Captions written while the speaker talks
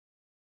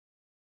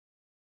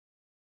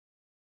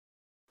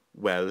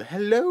Well,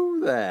 hello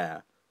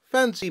there.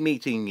 Fancy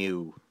meeting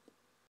you.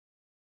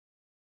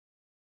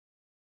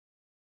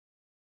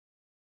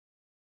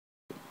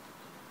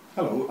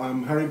 Hello,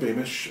 I'm Harry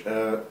Beamish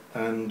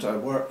and I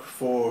work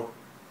for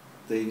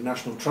the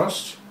National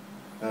Trust.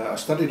 I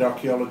studied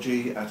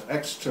archaeology at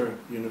Exeter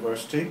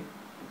University,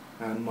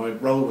 and my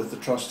role with the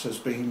Trust has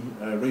been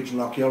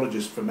regional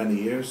archaeologist for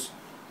many years,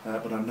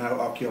 but I'm now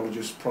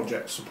archaeologist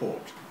project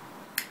support.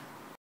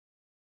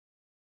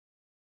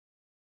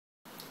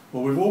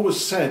 Well, we've always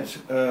said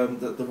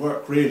that the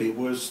work really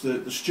was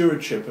the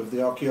stewardship of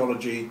the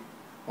archaeology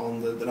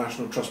on the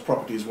National Trust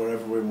properties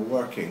wherever we were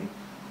working.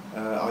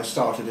 I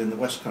started in the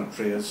West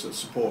Country as a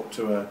support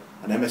to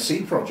an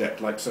MSc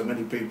project. Like so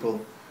many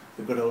people,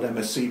 the good old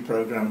MSc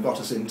programme got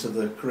us into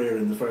the career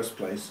in the first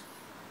place.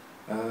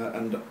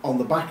 And on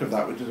the back of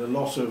that we did a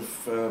lot of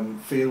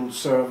field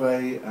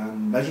survey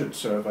and measured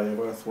survey of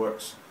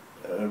earthworks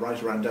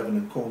right around Devon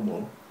and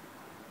Cornwall.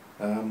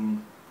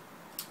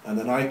 And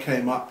then I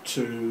came up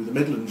to the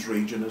Midlands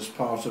region as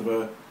part of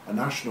a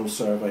national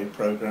survey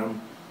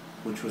programme,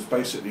 which was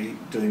basically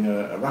doing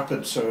a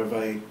rapid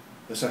survey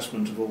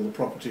assessment of all the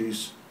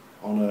properties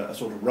on a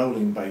sort of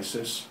rolling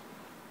basis,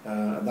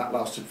 and that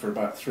lasted for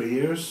about 3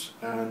 years,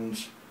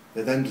 and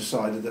they then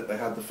decided that they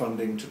had the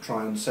funding to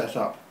try and set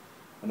up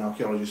an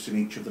archaeologist in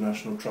each of the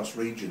National Trust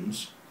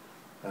regions,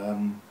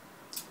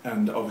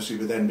 and obviously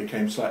we then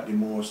became slightly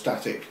more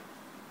static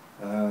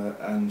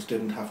and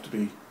didn't have to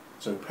be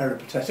so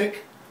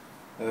peripatetic,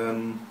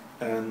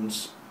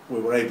 and we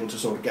were able to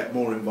sort of get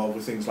more involved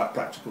with things like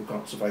practical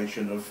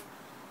conservation of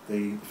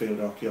the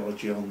field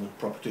archaeology on the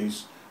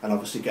properties, and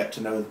obviously get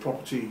to know the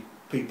property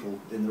people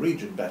in the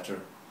region better.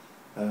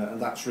 And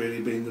that's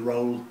really been the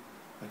role.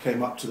 I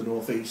came up to the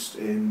North East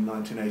in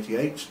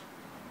 1988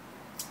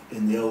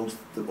 in the old,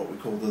 what we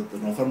call the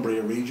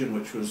Northumbria region,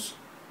 which was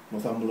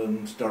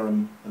Northumberland,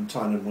 Durham and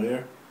Tyne and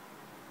Wear.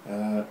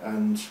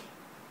 And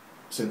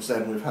since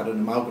then we've had an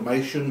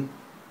amalgamation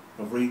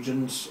of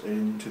regions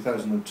in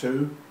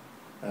 2002.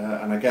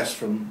 And I guess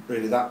from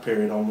really that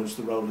period onwards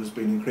the role has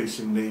been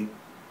increasingly,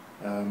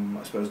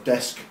 I suppose,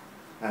 desk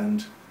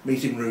and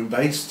meeting room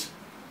based,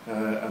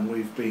 and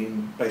we've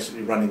been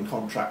basically running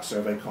contracts,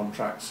 survey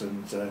contracts,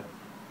 and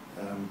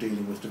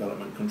dealing with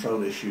development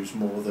control issues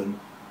more than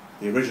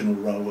the original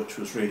role, which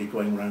was really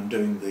going around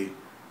doing the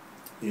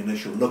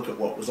initial look at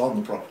what was on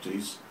the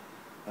properties,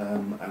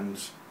 and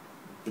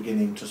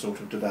beginning to sort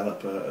of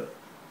develop a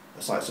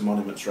sites and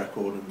monuments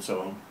record and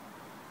so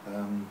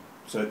on.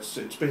 So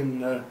it's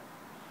been a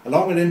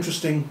long and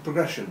interesting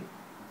progression.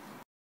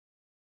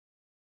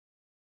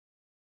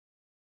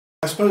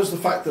 I suppose the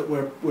fact that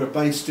we're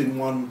based in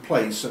one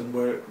place and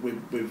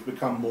we've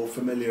become more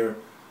familiar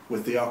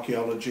with the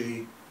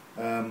archaeology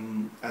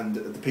and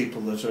the people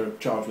that are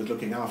charged with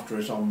looking after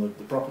it on the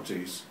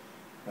properties.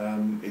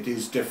 It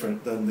is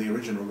different than the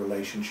original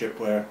relationship,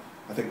 where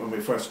I think when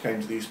we first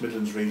came to the East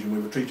Midlands region we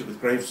were treated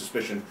with grave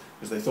suspicion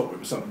because they thought it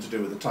was something to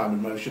do with the time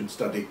and motion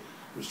study,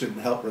 which didn't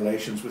help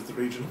relations with the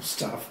regional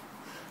staff.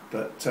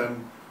 But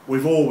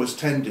we've always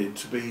tended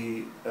to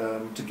be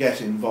to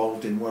get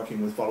involved in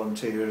working with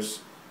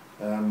volunteers,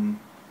 and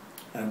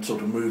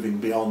sort of moving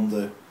beyond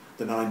the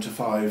 9 to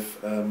 5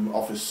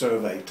 office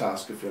survey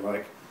task, if you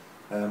like,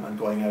 and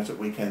going out at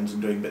weekends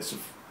and doing bits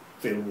of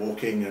field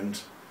walking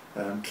and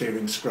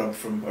clearing scrub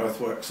from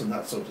earthworks and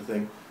that sort of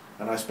thing.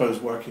 And I suppose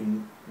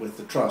working with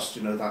the Trust,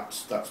 you know,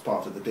 that's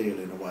part of the deal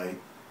in a way,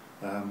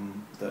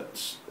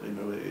 that, you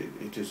know,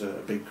 it is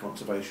a big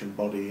conservation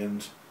body,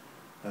 and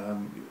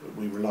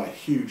we rely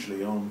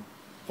hugely on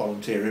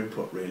volunteer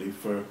input really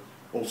for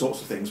all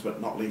sorts of things, but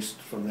not least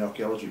from the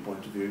archaeology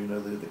point of view, you know,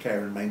 the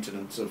care and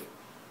maintenance of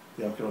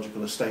the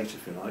archaeological estate,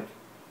 if you like.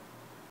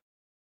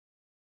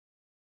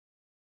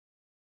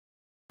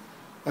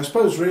 I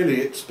suppose really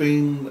it's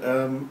been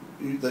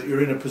that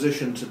you're in a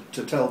position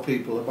to tell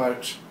people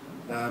about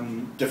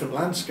different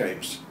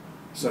landscapes.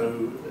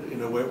 So, you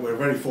know, we're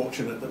very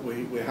fortunate that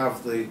we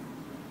have the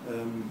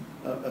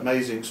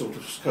amazing sort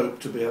of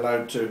scope to be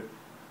allowed to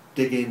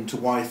dig into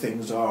why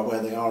things are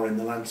where they are in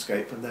the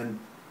landscape, and then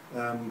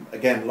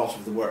again, a lot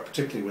of the work,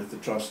 particularly with the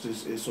Trust,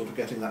 is sort of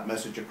getting that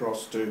message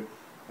across to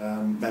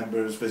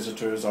members,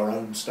 visitors, our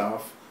own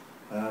staff,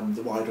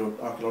 the wider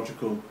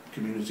archaeological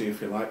community,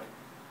 if you like.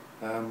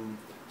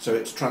 So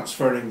it's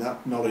transferring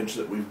that knowledge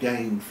that we've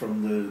gained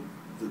from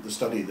the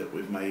study that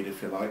we've made,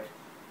 if you like,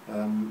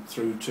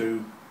 through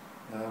to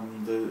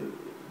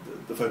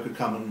the folk who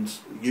come and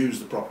use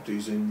the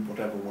properties in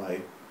whatever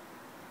way.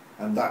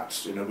 And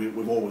that's, you know,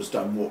 we've always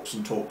done walks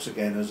and talks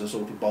again as a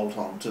sort of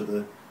bolt-on to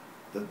the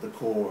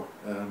core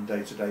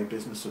day-to-day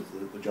business of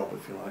the job,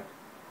 if you like.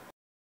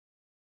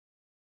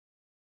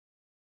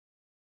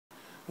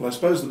 Well, I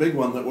suppose the big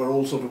one that we're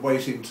all sort of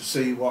waiting to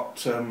see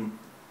what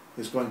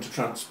is going to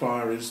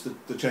transpire is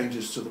the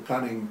changes to the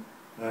planning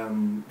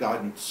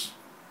guidance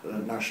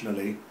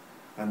nationally,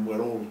 and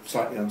we're all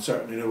slightly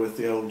uncertain, you know, with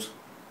the old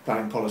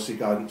planning policy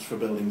guidance for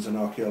buildings and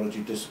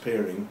archaeology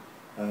disappearing,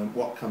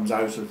 what comes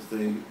out of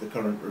the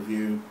current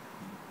review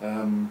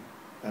and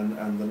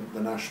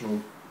the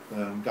national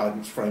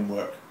guidance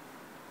framework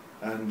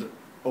and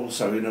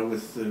also, you know,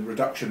 with the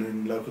reduction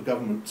in local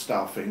government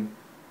staffing,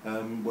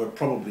 we're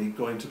probably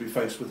going to be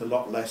faced with a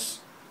lot less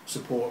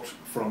support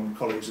from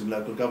colleagues in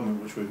local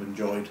government, which we've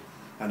enjoyed,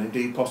 and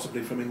indeed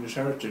possibly from English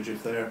Heritage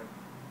if they're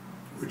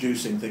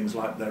reducing things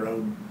like their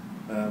own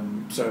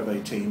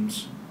survey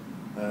teams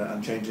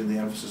and changing the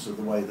emphasis of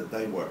the way that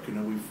they work. You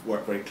know, we've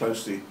worked very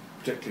closely,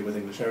 particularly with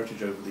English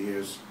Heritage over the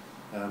years,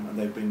 and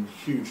they've been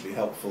hugely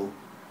helpful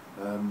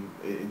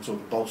in sort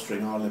of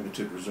bolstering our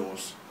limited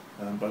resource,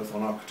 both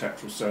on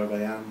architectural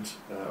survey and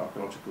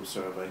archaeological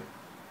survey.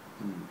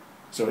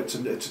 So it's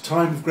a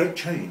time of great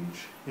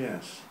change,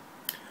 yes.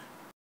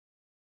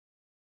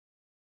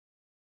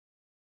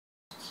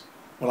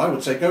 Well, I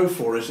would say go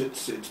for it.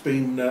 It's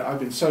been I've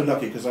been so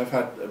lucky because I've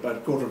had about a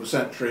quarter of a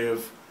century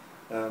of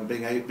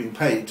being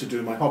paid to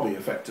do my hobby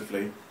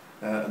effectively,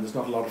 and there's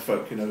not a lot of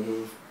folk, you know,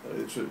 who've.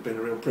 It's been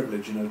a real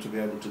privilege, you know, to be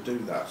able to do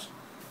that.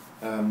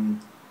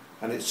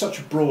 And it's such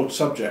a broad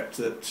subject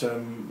that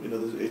you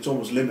know, it's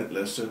almost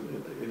limitless. You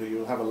know,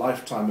 you'll have a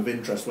lifetime of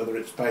interest whether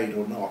it's paid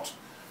or not.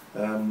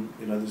 You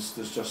know,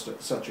 there's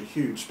just such a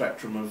huge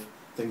spectrum of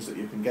things that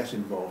you can get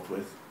involved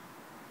with.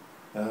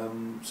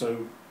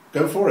 So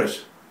go for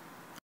it.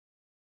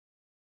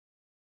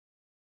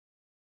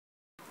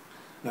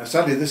 Now,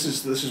 sadly, this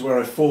is where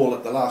I fall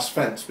at the last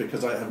fence,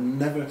 because I have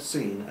never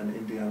seen an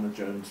Indiana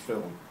Jones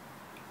film.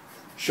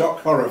 Shock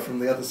horror from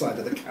the other side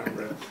of the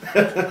camera.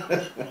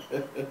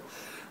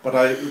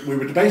 But we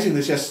were debating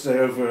this yesterday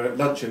over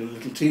lunch in a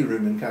little tea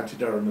room in County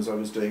Durham as I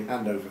was doing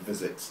handover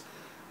visits,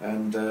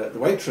 and the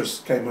waitress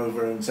came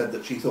over and said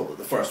that she thought that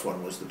the first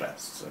one was the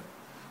best, so,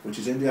 which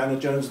is Indiana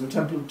Jones and the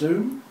Temple of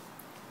Doom?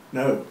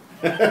 No.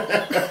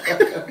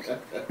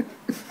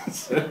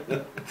 It's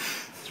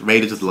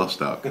Raiders of the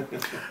Lost Ark.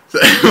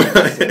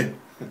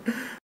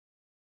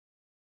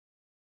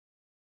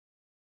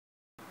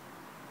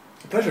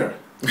 Pleasure.